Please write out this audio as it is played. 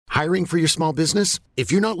Hiring for your small business?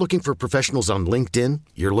 If you're not looking for professionals on LinkedIn,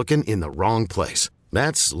 you're looking in the wrong place.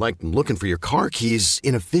 That's like looking for your car keys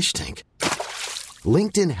in a fish tank.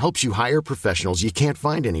 LinkedIn helps you hire professionals you can't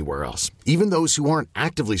find anywhere else, even those who aren't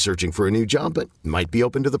actively searching for a new job but might be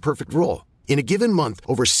open to the perfect role. In a given month,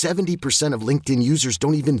 over 70% of LinkedIn users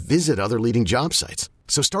don't even visit other leading job sites.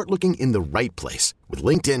 So start looking in the right place. With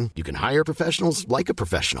LinkedIn, you can hire professionals like a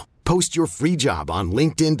professional. Post your free job on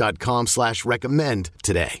linkedin.com/recommend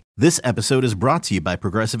today. This episode is brought to you by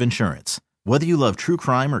Progressive Insurance. Whether you love true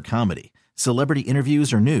crime or comedy, celebrity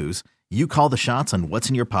interviews or news, you call the shots on what's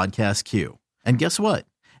in your podcast queue. And guess what?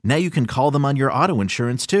 Now you can call them on your auto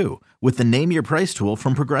insurance too with the Name Your Price tool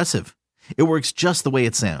from Progressive. It works just the way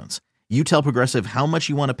it sounds. You tell Progressive how much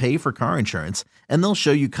you want to pay for car insurance, and they'll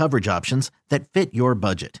show you coverage options that fit your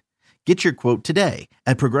budget. Get your quote today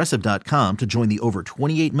at Progressive.com to join the over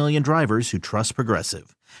 28 million drivers who trust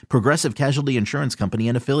Progressive. Progressive Casualty Insurance Company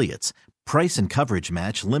and Affiliates. Price and coverage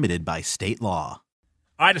match limited by state law.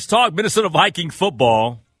 All right, let's talk Minnesota Viking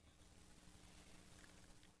football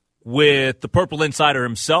with the Purple Insider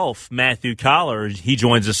himself, Matthew Collar. He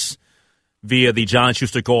joins us via the John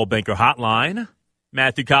Schuster Coldwell Banker hotline.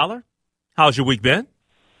 Matthew Collar, how's your week been?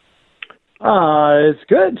 It's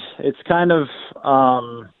good. It's kind of,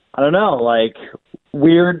 I don't know, like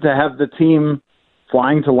weird to have the team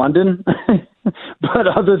flying to London. But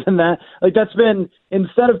other than that, like that's been,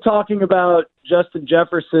 instead of talking about Justin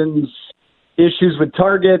Jefferson's issues with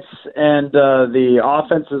targets and the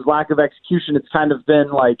offense's lack of execution, it's kind of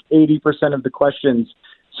been like 80% of the questions.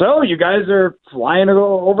 So you guys are flying to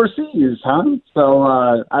go overseas, huh? So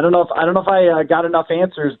I don't know if I got enough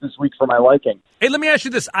answers this week for my liking. Hey, let me ask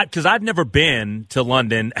you this, because I've never been to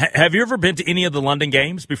London. Have you ever been to any of the London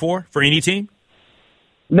games before for any team?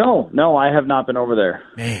 No, I have not been over there.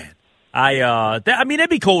 Man, I mean, it'd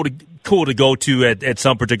be cool to go to at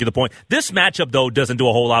some particular point. This matchup, though, doesn't do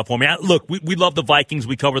a whole lot for me. Look, we love the Vikings.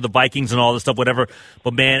 We cover the Vikings and all this stuff, whatever.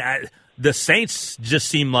 But, man, the Saints just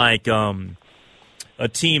seem like a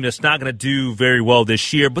team that's not going to do very well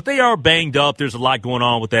this year. But they are banged up. There's a lot going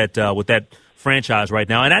on with that franchise right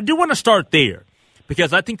now. And I do want to start there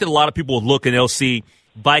because I think that a lot of people will look and they'll see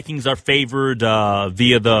Vikings are favored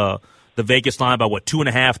via the Vegas line by,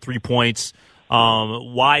 2.5, 3 points.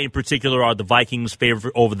 Why in particular are the Vikings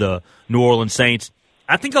favored over the New Orleans Saints?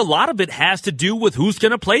 I think a lot of it has to do with who's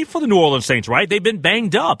going to play for the New Orleans Saints, right? They've been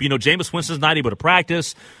banged up. You know, Jameis Winston's not able to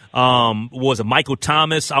practice. Was it Michael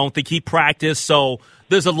Thomas? I don't think he practiced. So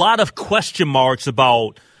there's a lot of question marks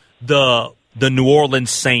about the New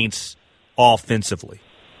Orleans Saints offensively.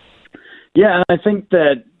 Yeah, and I think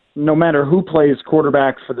that no matter who plays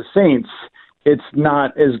quarterback for the Saints, it's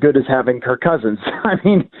not as good as having Kirk Cousins. I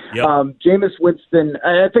mean, yep. Jameis Winston,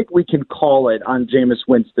 I think we can call it on Jameis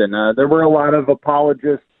Winston. There were a lot of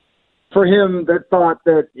apologists for him that thought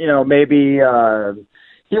that, maybe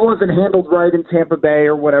he wasn't handled right in Tampa Bay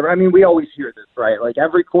or whatever. I mean, we always hear this, right? Like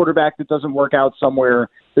every quarterback that doesn't work out somewhere,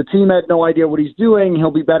 the team had no idea what he's doing.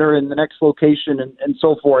 He'll be better in the next location and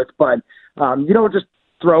so forth. But you don't just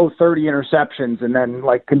throw 30 interceptions and then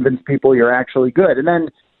convince people you're actually good. And then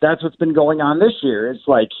that's what's been going on this year. It's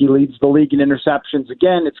like he leads the league in interceptions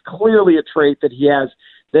again. It's clearly a trait that he has,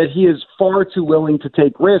 that he is far too willing to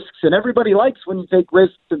take risks. And everybody likes when you take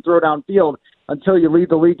risks and throw downfield until you lead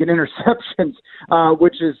the league in interceptions,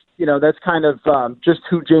 which is, that's kind of just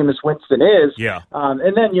who Jameis Winston is. Yeah.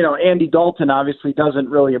 And then, Andy Dalton obviously doesn't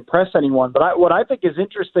really impress anyone. But what I think is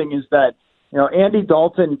interesting is that, Andy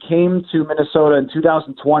Dalton came to Minnesota in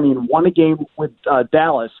 2020 and won a game with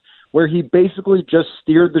Dallas where he basically just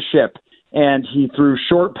steered the ship and he threw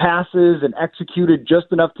short passes and executed just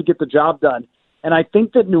enough to get the job done. And I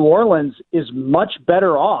think that New Orleans is much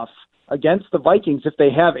better off against the Vikings if they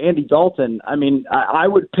have Andy Dalton. I mean, I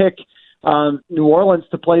would pick New Orleans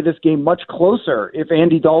to play this game much closer if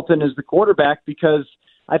Andy Dalton is the quarterback, because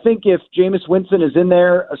I think if Jameis Winston is in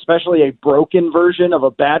there, especially a broken version of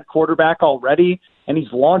a bad quarterback already, and he's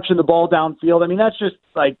launching the ball downfield, I mean, that's just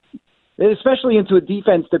especially into a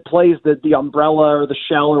defense that plays the umbrella or the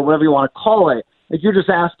shell or whatever you want to call it. If you're just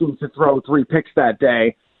asking to throw 3 picks that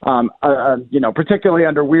day, particularly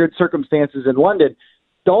under weird circumstances in London,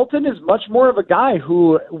 Dalton is much more of a guy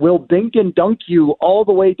who will dink and dunk you all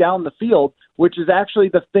the way down the field, which is actually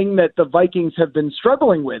the thing that the Vikings have been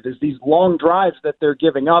struggling with, is these long drives that they're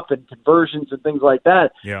giving up and conversions and things like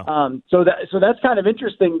that. Yeah. So that's kind of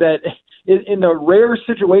interesting that in the rare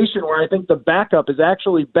situation where I think the backup is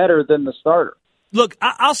actually better than the starter. Look,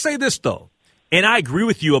 I'll say this, though. And I agree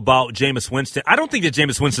with you about Jameis Winston. I don't think that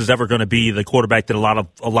Jameis Winston is ever going to be the quarterback that a lot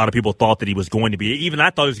of people thought that he was going to be. Even I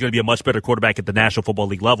thought he was going to be a much better quarterback at the National Football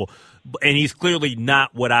League level. And he's clearly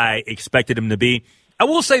not what I expected him to be. I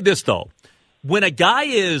will say this, though. When a guy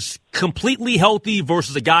is completely healthy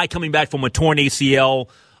versus a guy coming back from a torn ACL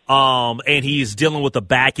and he's dealing with a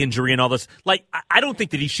back injury and all this, like, I don't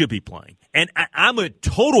think that he should be playing. And I'm in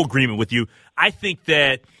total agreement with you. I think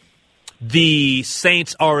that the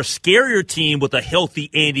Saints are a scarier team with a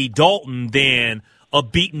healthy Andy Dalton than a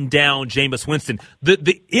beaten down Jameis Winston.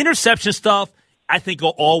 The interception stuff, I think,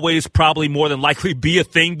 will always probably more than likely be a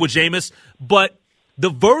thing with Jameis. But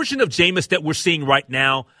the version of Jameis that we're seeing right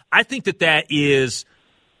now, I think that is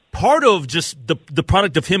part of just the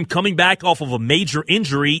product of him coming back off of a major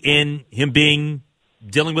injury and him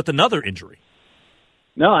dealing with another injury.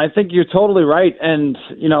 No, I think you're totally right. And,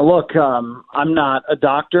 look, I'm not a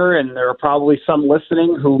doctor, and there are probably some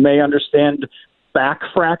listening who may understand back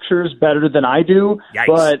fractures better than I do. Yikes.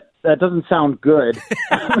 But that doesn't sound good.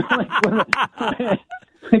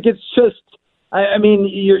 It's just, I mean,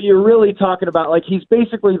 you're really talking about, like, he's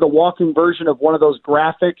basically the walking version of one of those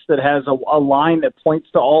graphics that has a line that points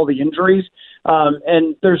to all the injuries.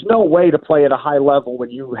 And there's no way to play at a high level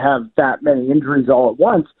when you have that many injuries all at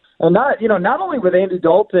once. And not only with Andy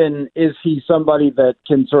Dalton is he somebody that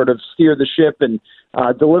can sort of steer the ship and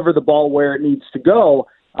deliver the ball where it needs to go,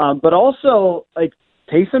 but also, like,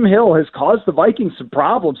 Taysom Hill has caused the Vikings some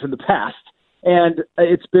problems in the past. And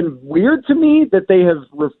it's been weird to me that they have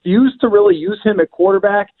refused to really use him at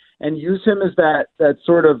quarterback and use him as that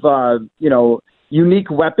sort of,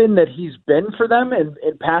 unique weapon that he's been for them in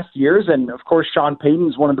past years. And, of course, Sean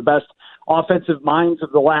Payton's one of the best offensive minds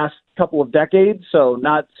of the last couple of decades, so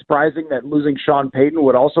not surprising that losing Sean Payton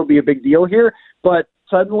would also be a big deal here. But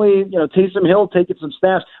suddenly, Taysom Hill taking some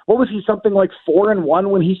snaps. What was he, something like 4-1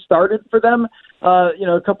 when he started for them,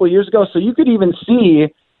 a couple of years ago? So you could even see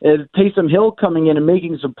Taysom Hill coming in and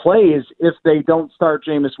making some plays if they don't start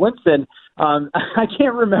Jameis Winston. I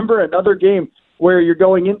can't remember another game where you're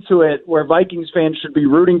going into it where Vikings fans should be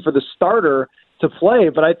rooting for the starter to play,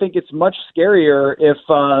 but I think it's much scarier if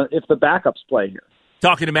the backups play here.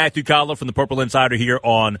 Talking to Matthew Coller from the Purple Insider here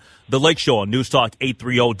on The Lake Show on News Talk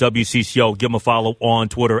 830 WCCO. Give him a follow on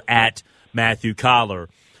Twitter at Matthew Coller.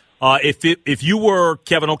 If you were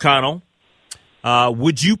Kevin O'Connell,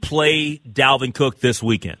 would you play Dalvin Cook this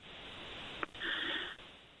weekend?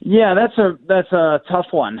 Yeah, that's a tough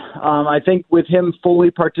one. I think with him fully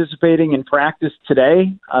participating in practice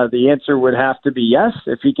today, the answer would have to be yes.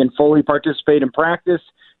 If he can fully participate in practice,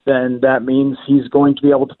 then that means he's going to be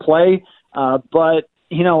able to play. But,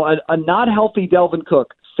 a not healthy Dalvin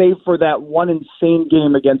Cook, save for that one insane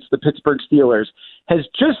game against the Pittsburgh Steelers, has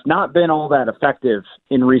just not been all that effective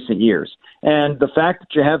in recent years. And the fact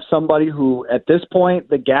that you have somebody who, at this point,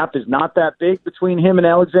 the gap is not that big between him and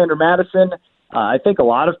Alexander Mattison, I think a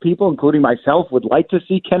lot of people, including myself, would like to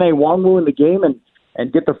see Kene Nwangwu in the game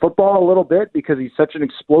and get the football a little bit because he's such an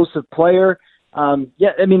explosive player. They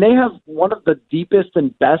have one of the deepest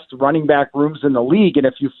and best running back rooms in the league, and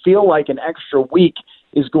if you feel like an extra week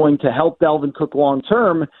is going to help Dalvin Cook long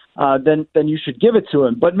term, then you should give it to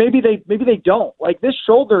him. But maybe they don't. Like this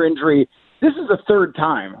shoulder injury, this is the third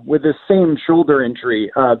time with this same shoulder injury.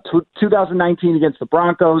 2019 against the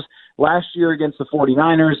Broncos, last year against the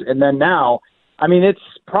 49ers, and then now. I mean, it's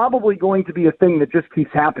probably going to be a thing that just keeps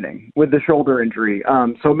happening with the shoulder injury.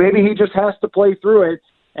 So maybe he just has to play through it,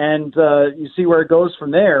 and you see where it goes from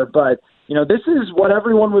there. But, this is what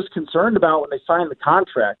everyone was concerned about when they signed the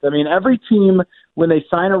contract. I mean, every team, when they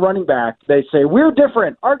sign a running back, they say, we're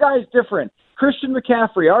different. Our guy's different. Christian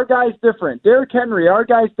McCaffrey, our guy's different. Derrick Henry, our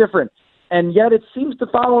guy's different. And yet it seems to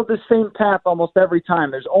follow the same path almost every time.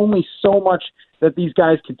 There's only so much that these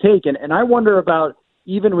guys can take. And I wonder about,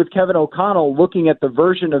 even with Kevin O'Connell looking at the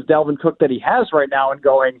version of Dalvin Cook that he has right now and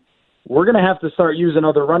going, we're going to have to start using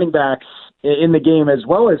other running backs in the game as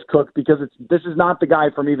well as Cook because this is not the guy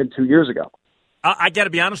from even 2 years ago. I got to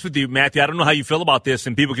be honest with you, Matthew. I don't know how you feel about this,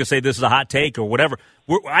 and people can say this is a hot take or whatever.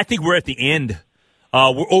 I think we're at the end.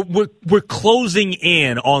 We're closing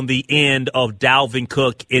in on the end of Dalvin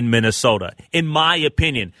Cook in Minnesota, in my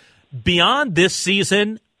opinion. Beyond this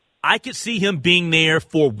season, I could see him being there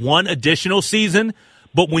for one additional season.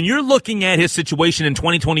 But when you're looking at his situation in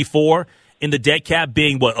 2024, in the dead cap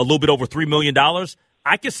being, a little bit over $3 million,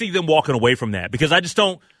 I can see them walking away from that because I just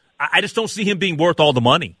don't see him being worth all the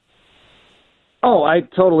money. Oh, I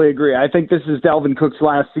totally agree. I think this is Dalvin Cook's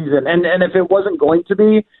last season. And if it wasn't going to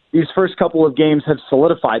be, these first couple of games have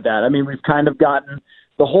solidified that. I mean, we've kind of gotten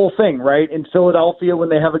the whole thing, right? In Philadelphia, when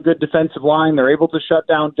they have a good defensive line, they're able to shut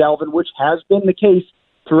down Dalvin, which has been the case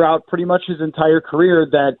throughout pretty much his entire career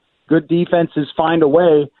that good defenses find a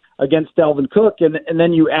way against Dalvin Cook. And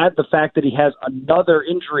then you add the fact that he has another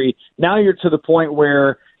injury. Now you're to the point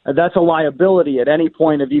where that's a liability at any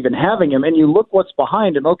point of even having him. And you look what's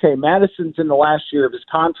behind him. Okay, Madison's in the last year of his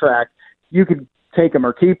contract. You could take him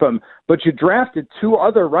or keep him. But you drafted two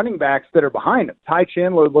other running backs that are behind him. Ty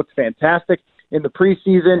Chandler looked fantastic in the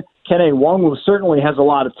preseason. Kene Nwangwu certainly has a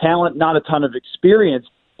lot of talent, not a ton of experience,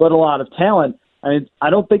 but a lot of talent. I mean, I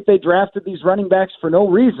don't think they drafted these running backs for no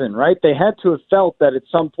reason, right? They had to have felt that at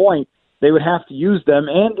some point they would have to use them,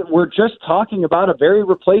 and we're just talking about a very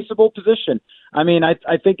replaceable position. I mean,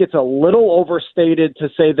 I think it's a little overstated to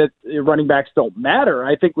say that running backs don't matter.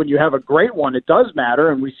 I think when you have a great one, it does matter,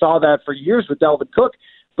 and we saw that for years with Dalvin Cook,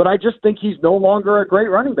 but I just think he's no longer a great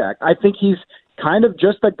running back. I think he's kind of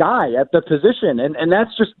just a guy at the position, and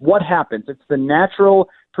that's just what happens. It's the natural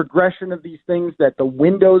progression of these things that the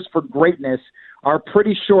windows for greatness are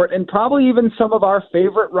pretty short, and probably even some of our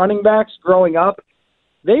favorite running backs growing up,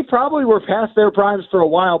 they probably were past their primes for a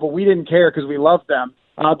while, but we didn't care because we loved them.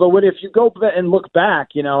 But if you go and look back,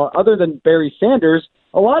 other than Barry Sanders,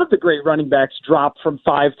 a lot of the great running backs dropped from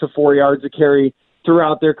 5 to 4 yards a carry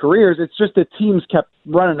throughout their careers. It's just that teams kept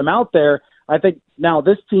running them out there. I think now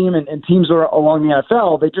this team and teams along the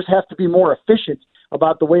NFL, they just have to be more efficient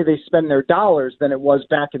about the way they spend their dollars than it was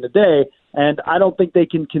back in the day. And I don't think they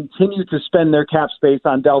can continue to spend their cap space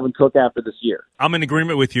on Dalvin Cook after this year. I'm in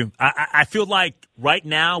agreement with you. I feel like right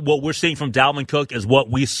now what we're seeing from Dalvin Cook is what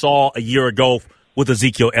we saw a year ago with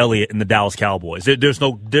Ezekiel Elliott and the Dallas Cowboys. There's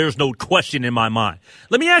no question in my mind.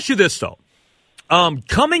 Let me ask you this, though.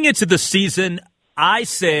 Coming into the season, I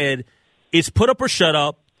said it's put up or shut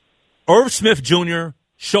up. Irv Smith Jr.,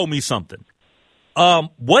 show me something.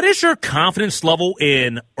 What is your confidence level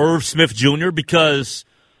in Irv Smith Jr.? Because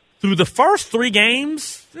through the first 3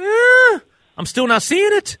 games, I'm still not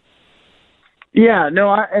seeing it. Yeah, no,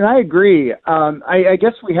 I agree. I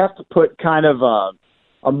guess we have to put kind of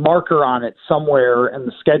a marker on it somewhere in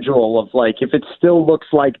the schedule of, like, if it still looks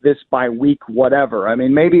like this by week, whatever. I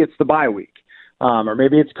mean, maybe it's the bye week, or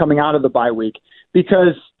maybe it's coming out of the bye week.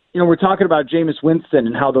 Because, we're talking about Jameis Winston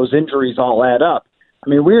and how those injuries all add up. I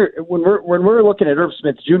mean, when we're looking at Irv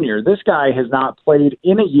Smith Jr., this guy has not played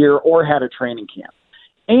in a year or had a training camp.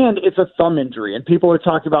 And it's a thumb injury. And people are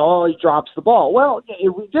talking about, he drops the ball. Well,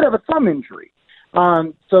 we did have a thumb injury.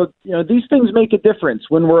 So these things make a difference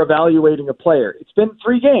when we're evaluating a player. It's been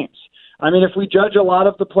 3 games. I mean, if we judge a lot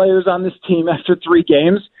of the players on this team after 3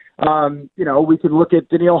 games, we could look at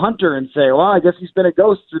Danielle Hunter and say, well, I guess he's been a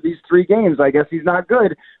ghost through these 3 games. I guess he's not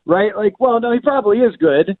good, right? Like, well, no, he probably is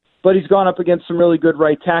good, but he's gone up against some really good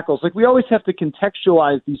right tackles. Like, we always have to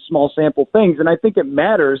contextualize these small sample things, and I think it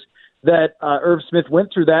matters that Irv Smith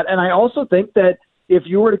went through that. And I also think that if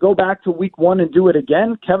you were to go back to week 1 and do it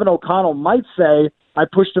again, Kevin O'Connell might say, I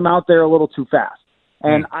pushed him out there a little too fast.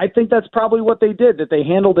 And I think that's probably what they did, that they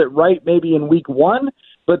handled it right maybe in week 1,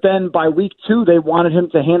 but then by week 2, they wanted him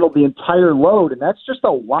to handle the entire load. And that's just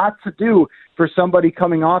a lot to do for somebody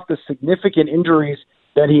coming off the significant injuries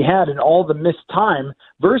that he had and all the missed time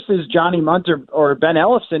versus Johnny Munt or Ben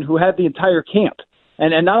Ellefson, who had the entire camp.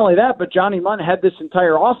 And not only that, but Johnny Munt had this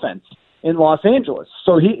entire offense in Los Angeles.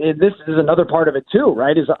 So this is another part of it too,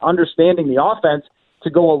 right, is understanding the offense to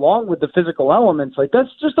go along with the physical elements. Like, that's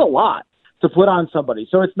just a lot to put on somebody.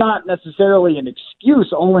 So it's not necessarily an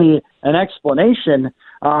excuse, only an explanation.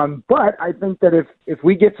 But I think that if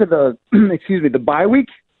we get to the the bye week,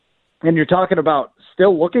 and you're talking about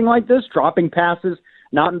still looking like this, dropping passes,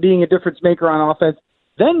 not being a difference maker on offense,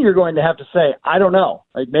 then you're going to have to say, I don't know.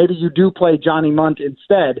 Like, maybe you do play Johnny Munt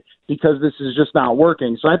instead because this is just not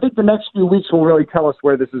working. So I think the next few weeks will really tell us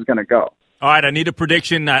where this is going to go. All right, I need a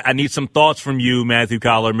prediction. I need some thoughts from you, Matthew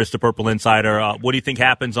Coller, Mr. Purple Insider. What do you think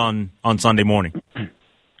happens on Sunday morning?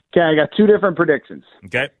 Okay, I got 2 different predictions.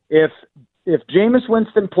 Okay. If Jameis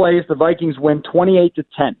Winston plays, the Vikings win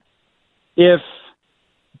 28-10. If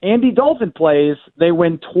Andy Dalton plays, they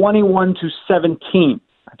win 21-17.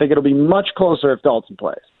 I think it'll be much closer if Dalton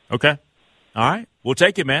plays. Okay. All right. We'll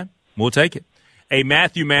take it, man. We'll take it. Hey,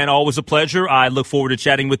 Matthew, man, always a pleasure. I look forward to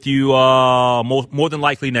chatting with you more than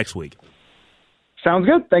likely next week. Sounds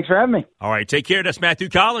good. Thanks for having me. All right. Take care. That's Matthew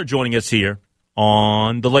Coller joining us here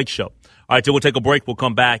on The Lake Show. All right, so we'll take a break. We'll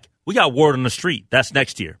come back. We got Word on the Street. That's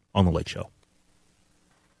next year on The Lake Show.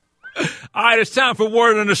 All right, it's time for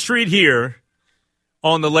Word on the Street here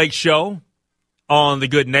on The Lake Show on The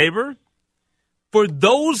Good Neighbor. For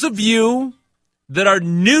those of you that are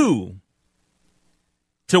new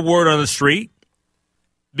to Word on the Street,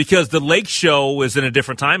 because The Lake Show is in a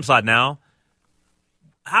different time slot now,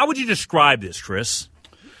 how would you describe this, Chris?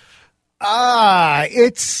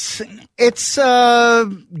 It's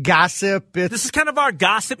gossip. This is kind of our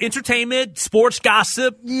gossip, entertainment, sports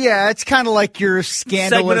gossip. Yeah, it's kind of like your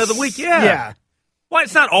scandalous segment of the week. Yeah. Well,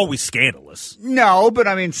 it's not always scandalous. No, but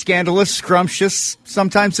I mean, scandalous, scrumptious.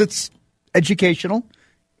 Sometimes it's educational,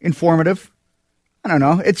 informative. I don't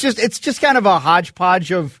know. It's just kind of a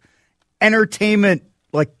hodgepodge of entertainment,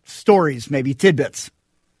 like stories, maybe tidbits.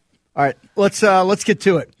 All right, let's get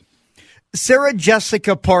to it. Sarah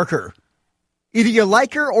Jessica Parker. Either you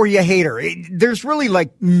like her or you hate her. There's really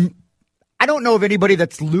I don't know of anybody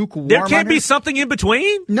that's lukewarm. There can't be something in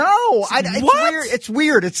between? No. It's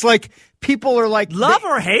weird. It's like people are like. Love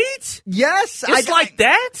or hate? Yes. It's like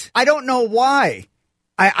that? I don't know why.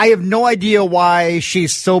 I have no idea why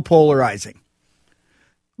she's so polarizing.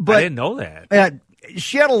 But I didn't know that.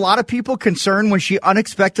 She had a lot of people concerned when she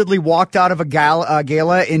unexpectedly walked out of a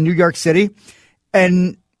gala in New York City.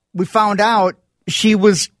 And we found out she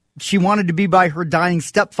wanted to be by her dying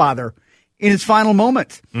stepfather in his final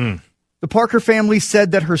moments. The Parker family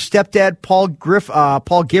said that her stepdad, Paul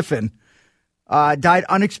Giffen, died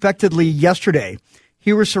unexpectedly yesterday.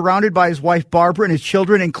 He was surrounded by his wife, Barbara, and his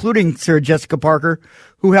children, including Sarah Jessica Parker,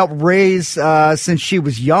 who helped raise since she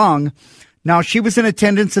was young. Now, she was in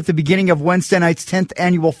attendance at the beginning of Wednesday night's 10th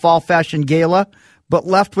annual Fall Fashion Gala, but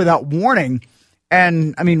left without warning.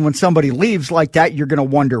 And, I mean, when somebody leaves like that, you're going to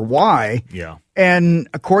wonder why. Yeah. And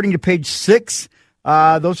according to Page 6,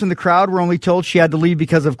 those in the crowd were only told she had to leave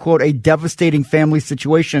because of, quote, a devastating family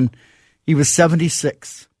situation. He was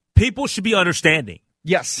 76. People should be understanding.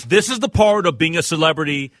 Yes. This is the part of being a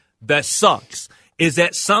celebrity that sucks, is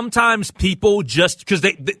that sometimes people just, because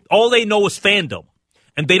all they know is fandom,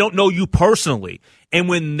 and they don't know you personally. And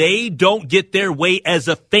when they don't get their way as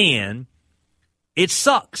a fan, it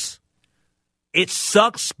sucks. It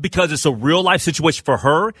sucks because it's a real life situation for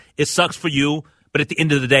her. It sucks for you. But at the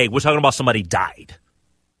end of the day, we're talking about somebody died.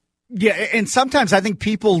 Yeah, and sometimes I think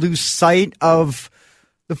people lose sight of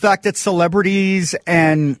the fact that celebrities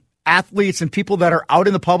and athletes and people that are out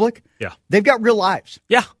in the public, they've got real lives.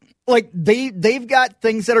 Yeah. Like they've got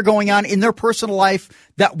things that are going on in their personal life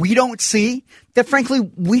that we don't see, that frankly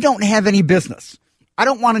we don't have any business. I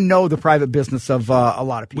don't want to know the private business of a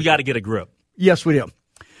lot of people. We got to get a grip. Yes, we do.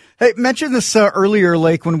 Hey, mentioned this earlier,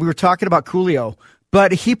 Lake, when we were talking about Coolio,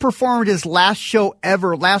 but he performed his last show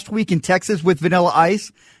ever last week in Texas with Vanilla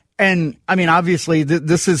Ice. And, I mean, obviously,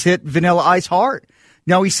 this has hit Vanilla Ice hard.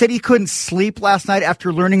 Now, he said he couldn't sleep last night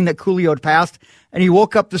after learning that Coolio had passed, and he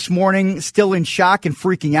woke up this morning still in shock and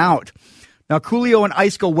freaking out. Now, Coolio and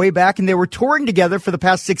Ice go way back, and they were touring together for the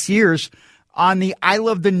past 6 years on the I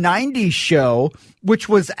Love the 90s show, which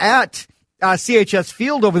was at CHS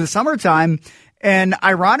Field over the summertime. And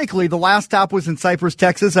ironically, the last stop was in Cypress,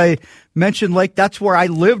 Texas. I mentioned, Lake, that's where I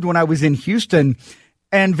lived when I was in Houston.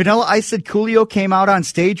 And Vanilla Ice said Coolio came out on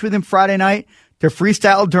stage with him Friday night to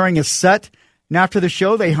freestyle during his set. And after the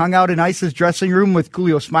show, they hung out in Ice's dressing room with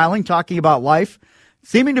Coolio smiling, talking about life,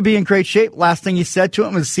 seeming to be in great shape. Last thing he said to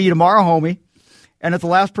him was, "See you tomorrow, homie." And at the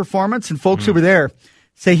last performance, and folks who were there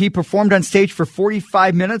say he performed on stage for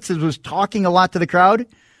 45 minutes and was talking a lot to the crowd.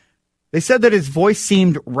 They said that his voice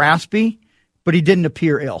seemed raspy, but he didn't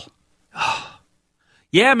appear ill.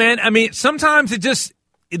 Yeah, man. I mean, sometimes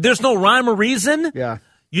there's no rhyme or reason. Yeah.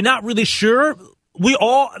 You're not really sure. We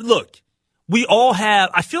all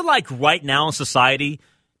have, I feel like right now in society,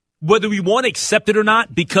 whether we want to accept it or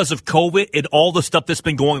not, because of COVID and all the stuff that's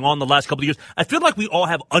been going on the last couple of years, I feel like we all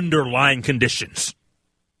have underlying conditions.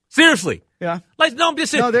 Seriously. Yeah. Like, no, I'm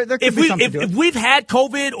just saying, there could be something to it. if we've had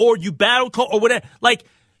COVID or you battled COVID or whatever, like,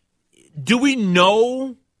 do we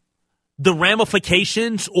know the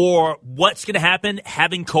ramifications or what's going to happen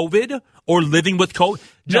having COVID or living with COVID?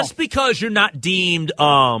 Just because you're not deemed,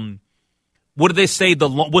 what do they say? A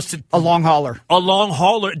long hauler. A long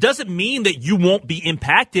hauler. It doesn't mean that you won't be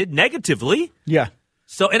impacted negatively. Yeah.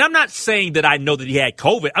 So, and I'm not saying that I know that he had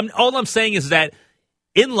COVID. All I'm saying is that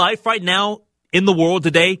in life right now, in the world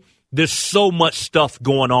today, there's so much stuff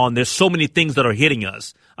going on. There's so many things that are hitting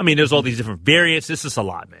us. I mean, there's all these different variants. This is a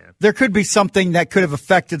lot, man. There could be something that could have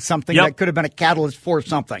affected something that could have been a catalyst for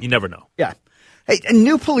something. You never know. Yeah. Hey, a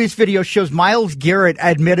new police video shows Myles Garrett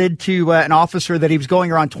admitted to an officer that he was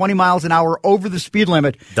going around 20 miles an hour over the speed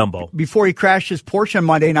limit. Dumbo. Before he crashed his Porsche on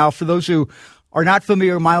Monday. Now, for those who are not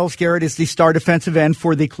familiar, Myles Garrett is the star defensive end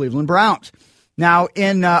for the Cleveland Browns. Now,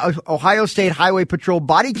 in Ohio State Highway Patrol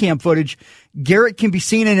body cam footage, Garrett can be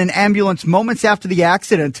seen in an ambulance moments after the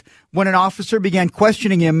accident when an officer began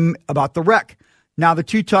questioning him about the wreck. Now, the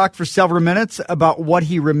two talked for several minutes about what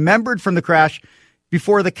he remembered from the crash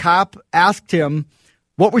before the cop asked him,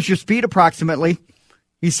 "What was your speed approximately?"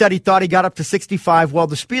 He said he thought he got up to 65, while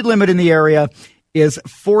the speed limit in the area is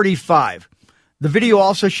 45. The video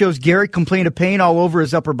also shows Garrett complained of pain all over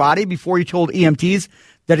his upper body before he told EMTs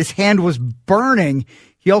that his hand was burning.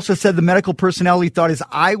 He also said the medical personnel, he thought his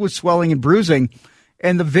eye was swelling and bruising.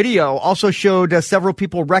 And the video also showed several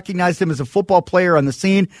people recognized him as a football player on the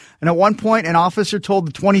scene. And at one point, an officer told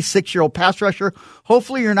the 26-year-old pass rusher,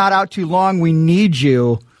 "Hopefully you're not out too long. We need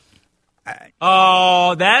you."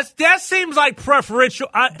 Oh, that seems like preferential.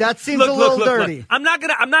 That seems a little dirty. Look. I'm not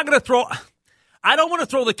gonna throw. I don't want to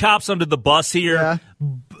throw the cops under the bus here. Yeah.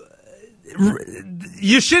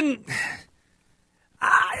 You shouldn't.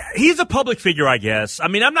 He's a public figure, I guess. I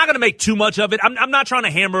mean, I'm not going to make too much of it. I'm not trying to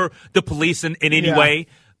hammer the police in any way,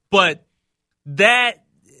 but that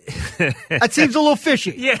seems a little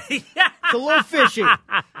fishy. Yeah, it's a little fishy.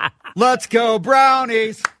 Let's go,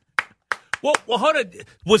 Brownies. Well, hold on.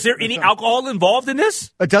 Was there any alcohol involved in this?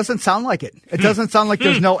 It doesn't sound like it. It doesn't sound like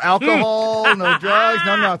there's no alcohol, no drugs,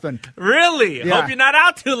 no nothing. Really? Yeah. Hope you're not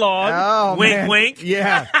out too long. Oh, wink, man. wink.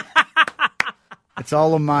 Yeah. It's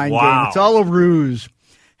all a mind Wow. game. It's all a ruse.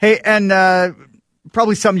 Hey, and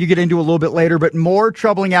probably something you get into a little bit later, but more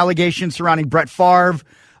troubling allegations surrounding Brett Favre,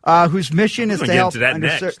 whose mission is to help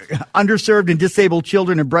underserved and disabled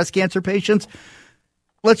children and breast cancer patients.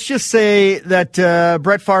 Let's just say that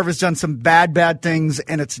Brett Favre has done some bad things,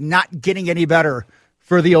 and it's not getting any better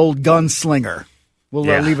for the old gunslinger. We'll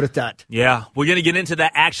leave it at that. Yeah, we're going to get into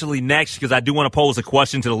that actually next, because I do want to pose a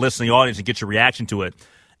question to the listening audience and get your reaction to it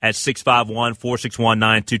at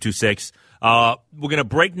 651-461-9226. We're going to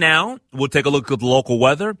break now. We'll take a look at the local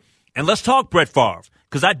weather, and let's talk Brett Favre,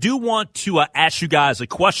 because I do want to ask you guys a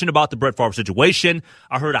question about the Brett Favre situation.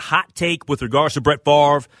 I heard a hot take with regards to Brett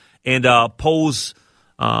Favre, and pose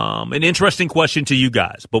an interesting question to you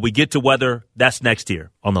guys. But we get to weather. That's next here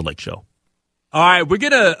on The Lake Show. All right, we're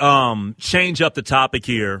going to change up the topic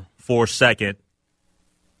here for a second.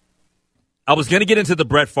 I was going to get into the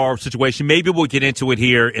Brett Favre situation. Maybe we'll get into it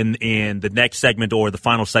here in the next segment or the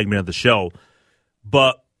final segment of the show.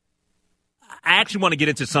 But I actually want to get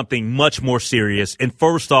into something much more serious. And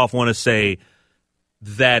first off, I want to say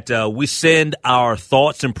that we send our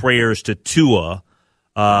thoughts and prayers to Tua.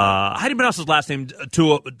 How do you pronounce his last name?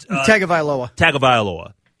 Tua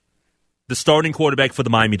Tagovailoa, the starting quarterback for the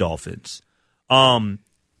Miami Dolphins.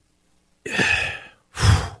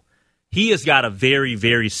 He has got a very,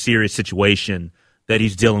 very serious situation that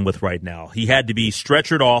he's dealing with right now. He had to be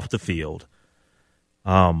stretchered off the field.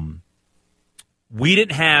 We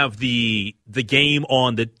didn't have the game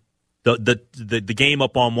on the game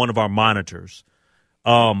up on one of our monitors.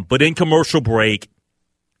 But in commercial break,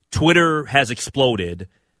 Twitter has exploded.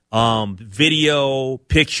 Video,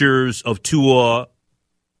 pictures of Tua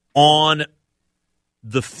on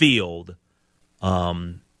the field,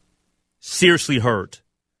 seriously hurt,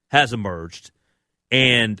 has emerged.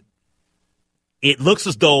 And it looks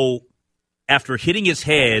as though after hitting his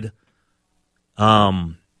head,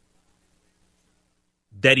 that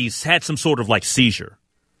he's had some sort of like seizure.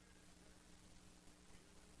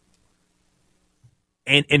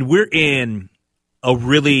 And we're in a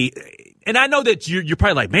really, and I know that you're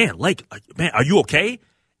probably like, man, are you okay?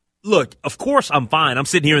 Look, of course I'm fine. I'm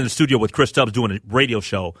sitting here in the studio with Chris Tubbs doing a radio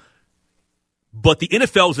show, but the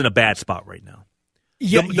NFL is in a bad spot right now.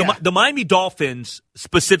 The Miami Dolphins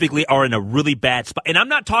specifically are in a really bad spot. And I'm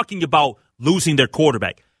not talking about losing their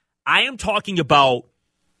quarterback. I am talking about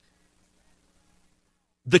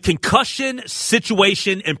the concussion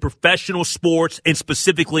situation in professional sports, and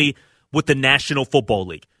specifically with the National Football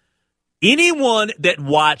League. Anyone that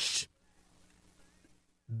watched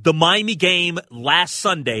the Miami game last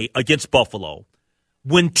Sunday against Buffalo,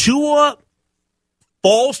 when Tua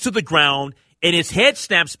falls to the ground and his head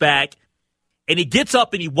snaps back and he gets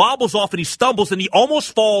up and he wobbles off and he stumbles and he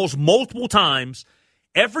almost falls multiple times,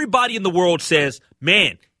 everybody in the world says,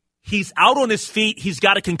 man, he's out on his feet. He's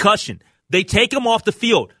got a concussion. They take him off the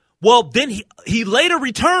field. Well, then he later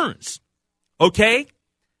returns, okay?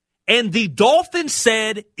 And the Dolphins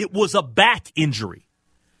said it was a back injury.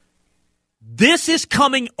 This is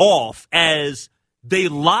coming off as they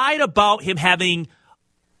lied about him having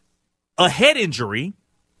a head injury.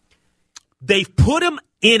 They've put him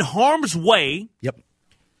in harm's way. Yep.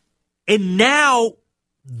 And now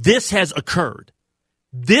this has occurred.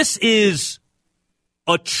 This is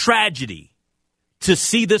a tragedy to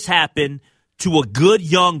see this happen to a good,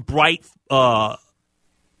 young, bright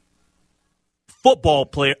football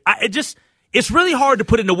player. It's really hard to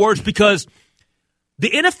put into words, because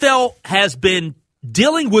the NFL has been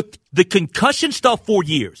dealing with the concussion stuff for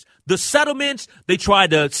years. The settlements, they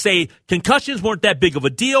tried to say concussions weren't that big of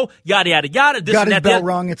a deal, yada, yada, yada. Got his bell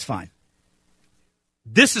wrong, it's fine.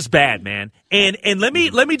 This is bad, man. And let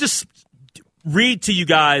me just read to you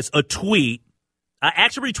guys a tweet. I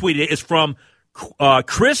actually retweeted it. It's from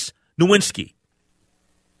Chris Nowinski.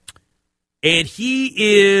 And he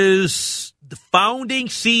is the founding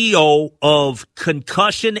CEO of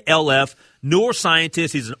Concussion LF,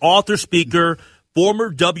 neuroscientist. He's an author, speaker,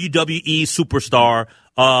 former WWE superstar,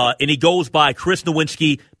 and he goes by Chris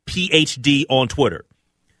Nowinski, PhD, on Twitter.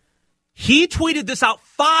 He tweeted this out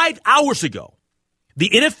 5 hours ago. The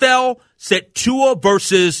NFL said Tua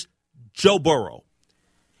versus Joe Burrow.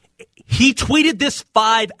 He tweeted this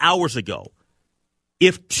 5 hours ago.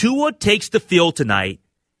 If Tua takes the field tonight,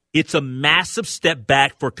 it's a massive step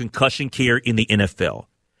back for concussion care in the NFL.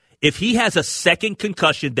 If he has a second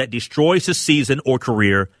concussion that destroys his season or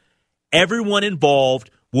career, everyone involved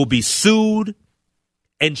will be sued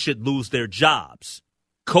and should lose their jobs,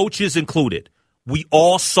 coaches included. We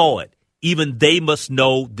all saw it. Even they must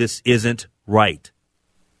know this isn't right.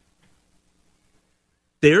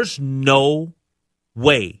 There's no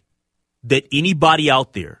way that anybody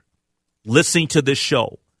out there listening to this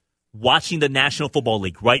show, watching the National Football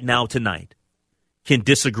League right now tonight, can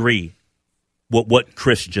disagree with what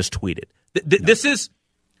Chris just tweeted. This is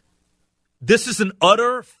an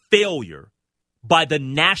utter failure by the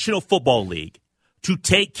National Football League to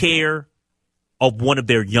take care of one of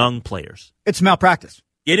their young players. It's malpractice.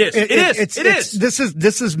 It is. It is.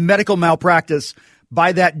 This is medical malpractice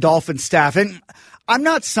by that Dolphin staff. And I'm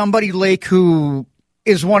not somebody, Lake, who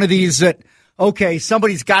is one of these that, okay,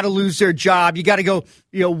 somebody's got to lose their job. You got to go,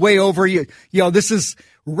 way over. This is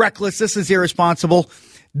reckless. This is irresponsible.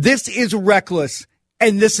 This is reckless,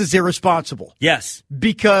 and this is irresponsible. Yes.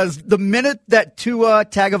 Because the minute that Tua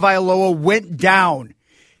Tagovailoa went down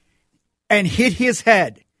and hit his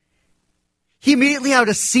head, he immediately had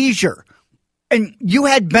a seizure. And you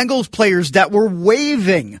had Bengals players that were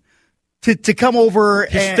waving to come over.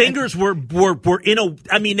 His fingers were in a.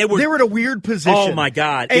 I mean, they were in a weird position. Oh my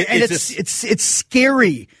God! It's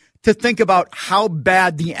scary to think about how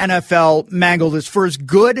bad the NFL mangled is. For as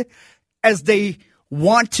good as they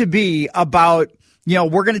want to be about,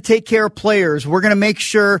 we're going to take care of players. We're going to make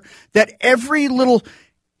sure that every little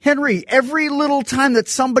time that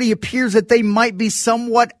somebody appears that they might be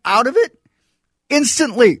somewhat out of it,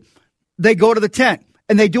 instantly they go to the tent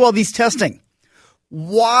and they do all these testing.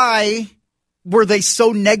 Why were they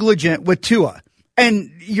so negligent with Tua?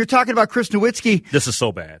 And you're talking about Chris Nowinski. This is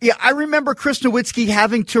so bad. Yeah, I remember Chris Nowinski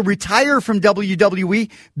having to retire from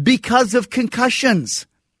WWE because of concussions.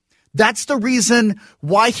 That's the reason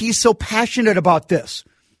why he's so passionate about this.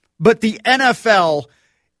 But the NFL,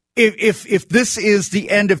 if this is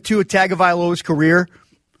the end of Tua Tagovailoa's career,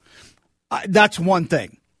 that's one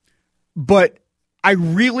thing. But I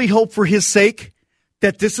really hope for his sake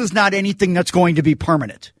that this is not anything that's going to be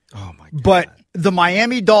permanent. Oh, my God. But the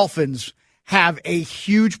Miami Dolphins have a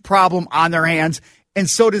huge problem on their hands, and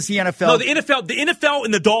so does the NFL. No, the NFL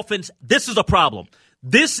and the Dolphins, this is a problem.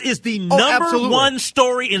 This is the number one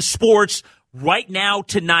story in sports right now,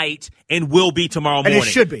 tonight, and will be tomorrow morning. And it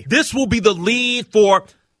should be. This will be the lead for,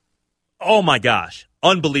 oh, my gosh,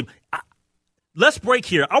 unbelievable. Let's break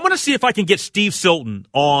here. I want to see if I can get Steve Silton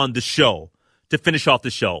on the show to finish off the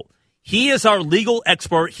show. He is our legal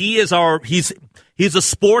expert. He's a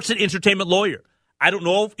sports and entertainment lawyer. I don't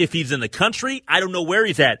know if he's in the country. I don't know where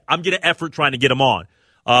he's at. I'm going to effort trying to get him on.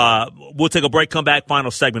 We'll take a break, come back, final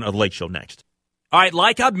segment of the Lake Show next. All right,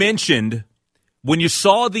 like I mentioned, when you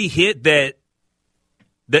saw the hit that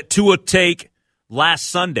Tua take last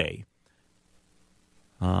Sunday,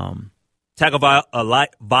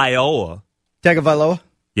 Tagovailoa.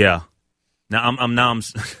 Yeah. Now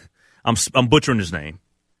I'm butchering his name.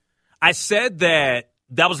 I said that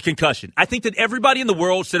was a concussion. I think that everybody in the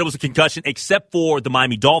world said it was a concussion except for the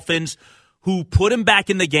Miami Dolphins, who put him back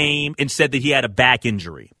in the game and said that he had a back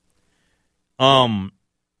injury.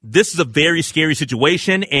 This is a very scary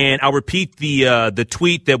situation, and I'll repeat the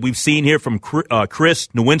tweet that we've seen here from Chris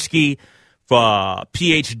Nowinski,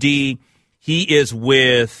 PhD. He is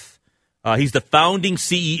he's the founding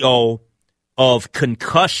CEO of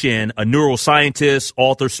Concussion, a neuroscientist,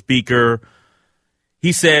 author, speaker.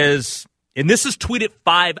 He says, and this is tweeted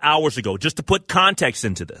 5 hours ago, just to put context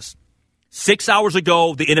into this. 6 hours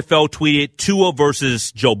ago, the NFL tweeted Tua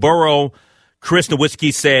versus Joe Burrow. Chris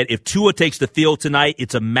Nowinski said, if Tua takes the field tonight,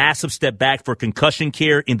 it's a massive step back for concussion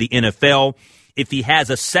care in the NFL. If he has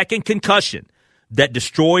a second concussion that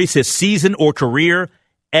destroys his season or career,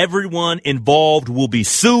 everyone involved will be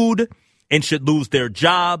sued and should lose their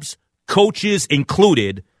jobs, coaches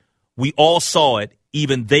included. We all saw it.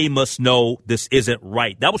 Even they must know this isn't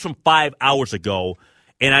right. That was from 5 hours ago.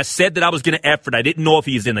 And I said that I was going to effort. I didn't know if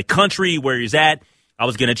he's in the country, where he's at. I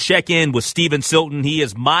was going to check in with Stephen Silton. He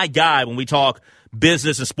is my guy when we talk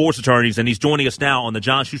business and sports attorneys, and he's joining us now on the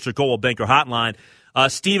John Schuster Coldwell Banker Hotline.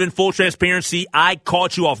 Stephen, full transparency, I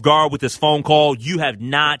caught you off guard with this phone call. You have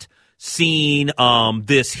not seen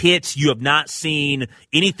this hit. You have not seen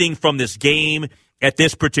anything from this game at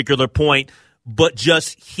this particular point. But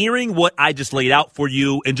just hearing what I just laid out for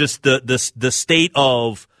you and just the state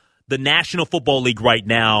of the National Football League right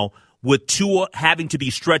now with Tua having to be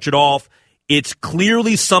stretchered off, it's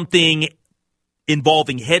clearly something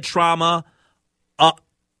involving head trauma.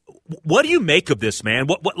 What do you make of this, man?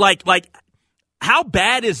 What how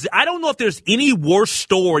bad is – I don't know if there's any worse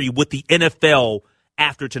story with the NFL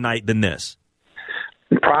after tonight than this.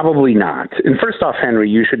 Probably not. And first off, Henry,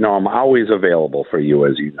 you should know I'm always available for you,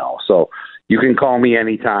 as you know. So you can call me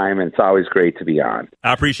anytime, and it's always great to be on.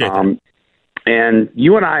 I appreciate that. And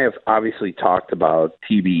you and I have obviously talked about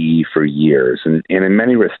TBE for years, and in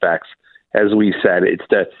many respects, as we said,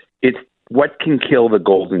 it's what can kill the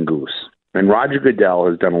golden goose. And Roger Goodell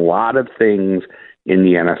has done a lot of things in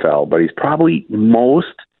the NFL, but he's probably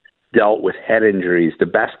most dealt with head injuries the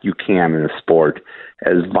best you can in a sport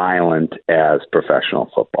as violent as professional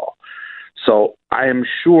football. So I am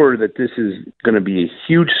sure that this is going to be a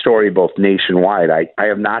huge story both nationwide. I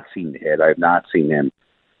have not seen the hit. I have not seen him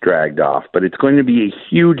dragged off, but it's going to be a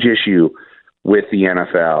huge issue with the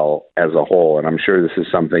NFL as a whole, and I'm sure this is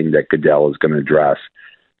something that Goodell is going to address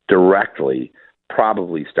directly,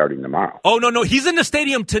 probably starting tomorrow. Oh, no, he's in the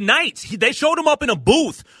stadium tonight. They showed him up in a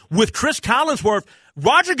booth with Chris Collinsworth.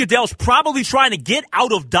 Roger Goodell's probably trying to get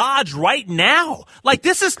out of Dodge right now. Like,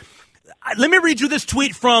 this is – let me read you this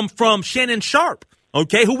tweet from Shannon Sharp,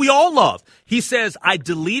 okay, who we all love. He says, I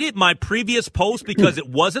deleted my previous post because it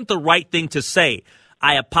wasn't the right thing to say.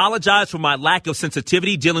 I apologize for my lack of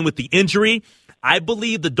sensitivity dealing with the injury. I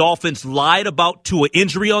believe the Dolphins lied about Tua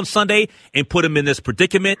injury on Sunday and put him in this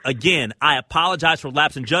predicament. Again, I apologize for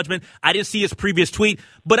lapse in judgment. I didn't see his previous tweet,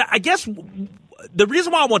 but I guess the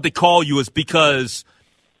reason why I wanted to call you is because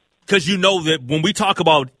you know that when we talk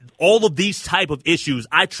about all of these type of issues,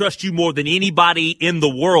 I trust you more than anybody in the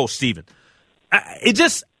world, Stephen. I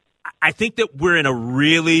think that we're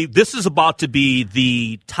in this is about to be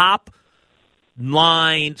the top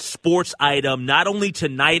line sports item, not only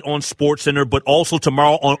tonight on SportsCenter, but also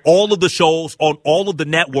tomorrow on all of the shows, on all of the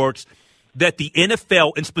networks, that the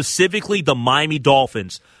NFL and specifically the Miami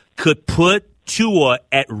Dolphins could put Tua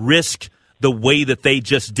at risk the way that they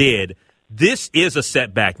just did. This is a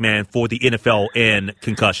setback, man, for the NFL and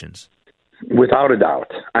concussions. Without a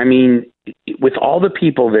doubt. I mean, with all the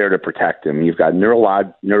people there to protect him, you've got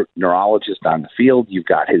neurologist on the field. You've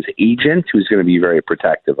got his agent who's going to be very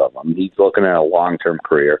protective of him. He's looking at a long-term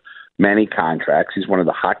career, many contracts. He's one of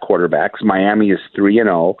the hot quarterbacks. Miami is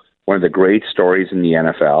 3-0, one of the great stories in the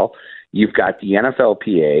NFL. You've got the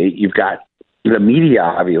NFLPA. You've got the media,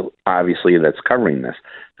 obviously, that's covering this.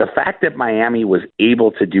 The fact that Miami was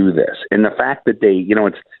able to do this and the fact that they,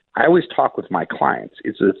 I always talk with my clients.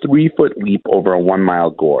 It's a 3-foot leap over a 1-mile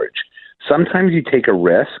gorge. Sometimes you take a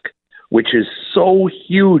risk, which is so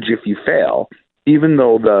huge if you fail, even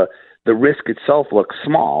though the risk itself looks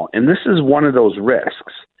small. And this is one of those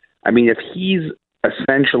risks. I mean, if he's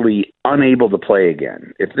essentially unable to play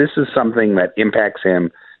again, if this is something that impacts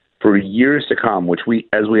him for years to come, which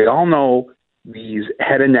as we all know, these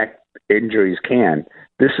head and neck injuries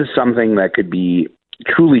this is something that could be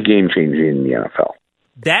truly game-changing in the NFL.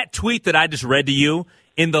 That tweet that I just read to you,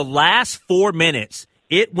 in the last 4 minutes,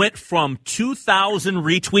 it went from 2,000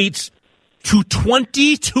 retweets to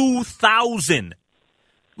 22,000.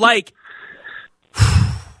 Like,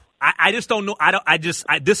 I just don't know.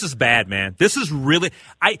 This is bad, man. This is really,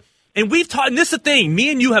 and we've talked, and this is the thing,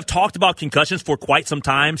 me and you have talked about concussions for quite some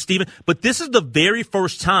time, Stephen, but this is the very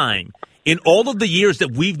first time in all of the years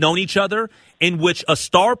that we've known each other in which a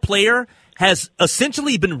star player has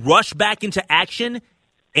essentially been rushed back into action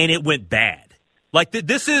and it went bad. Like,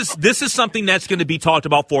 this is something that's going to be talked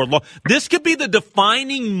about for a long. This could be the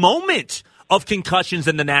defining moment of concussions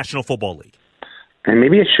in the National Football League. And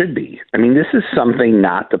maybe it should be. I mean, this is something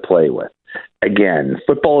not to play with. Again,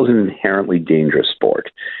 football is an inherently dangerous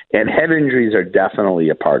sport, and head injuries are definitely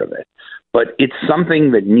a part of it. But it's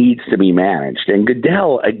something that needs to be managed. And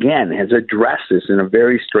Goodell, again, has addressed this in a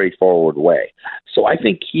very straightforward way. So I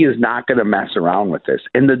think he is not going to mess around with this.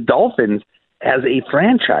 And the Dolphins, as a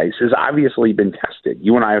franchise, has obviously been tested.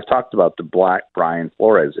 You and I have talked about the Brian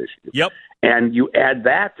Flores issue. Yep. And you add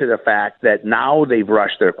that to the fact that now they've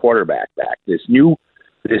rushed their quarterback back. This new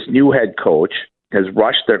head coach has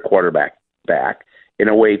rushed their quarterback back in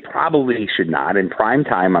a way probably he should not, in prime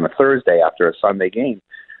time on a Thursday after a Sunday game.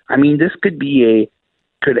 I mean, this could be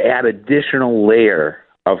could add additional layer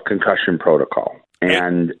of concussion protocol.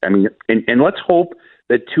 And I mean, and let's hope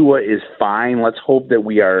that Tua is fine. Let's hope that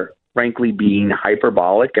we are frankly being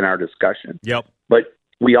hyperbolic in our discussion. Yep. But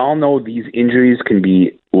we all know these injuries can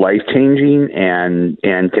be life-changing and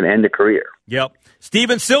can end a career. Yep.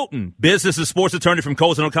 Stephen Silton, business and sports attorney from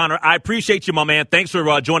Coles & O'Connor. I appreciate you, my man. Thanks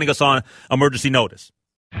for joining us on Emergency Notice.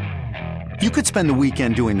 You could spend the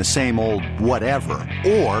weekend doing the same old whatever,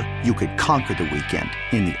 or you could conquer the weekend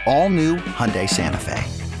in the all-new Hyundai Santa Fe.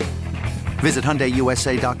 Visit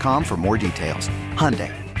HyundaiUSA.com for more details.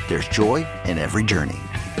 Hyundai, there's joy in every journey.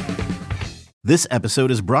 This episode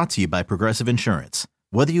is brought to you by Progressive Insurance.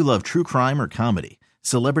 Whether you love true crime or comedy,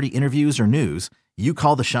 celebrity interviews or news, you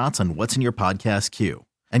call the shots on what's in your podcast queue.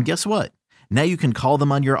 And guess what? Now you can call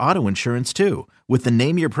them on your auto insurance too with the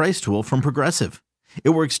Name Your Price tool from Progressive.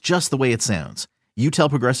 It works just the way it sounds. You tell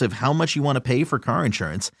Progressive how much you want to pay for car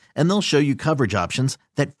insurance, and they'll show you coverage options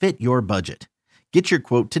that fit your budget. Get your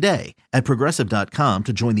quote today at Progressive.com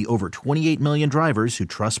to join the over 28 million drivers who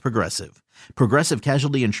trust Progressive. Progressive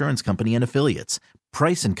Casualty Insurance Company and Affiliates.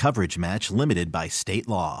 Price and coverage match limited by state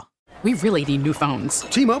law. We really need new phones.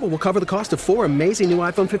 T-Mobile will cover the cost of 4 amazing new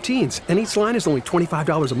iPhone 15s, and each line is only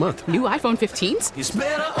 $25 a month. New iPhone 15s? It's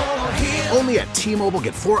better over here. Only at T-Mobile,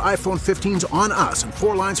 get 4 iPhone 15s on us and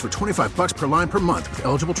 4 lines for $25 per line per month with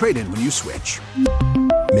eligible trade-in when you switch.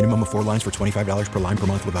 Minimum of 4 lines for $25 per line per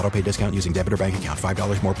month with autopay discount using debit or bank account.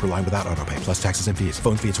 $5 more per line without autopay, plus taxes and fees.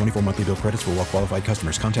 Phone fee at 24 monthly bill credits for well-qualified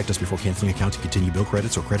customers. Contact us before canceling account to continue bill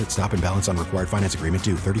credits or credit stop and balance on required finance agreement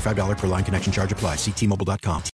due. $35 per line connection charge applies. See T-Mobile.com.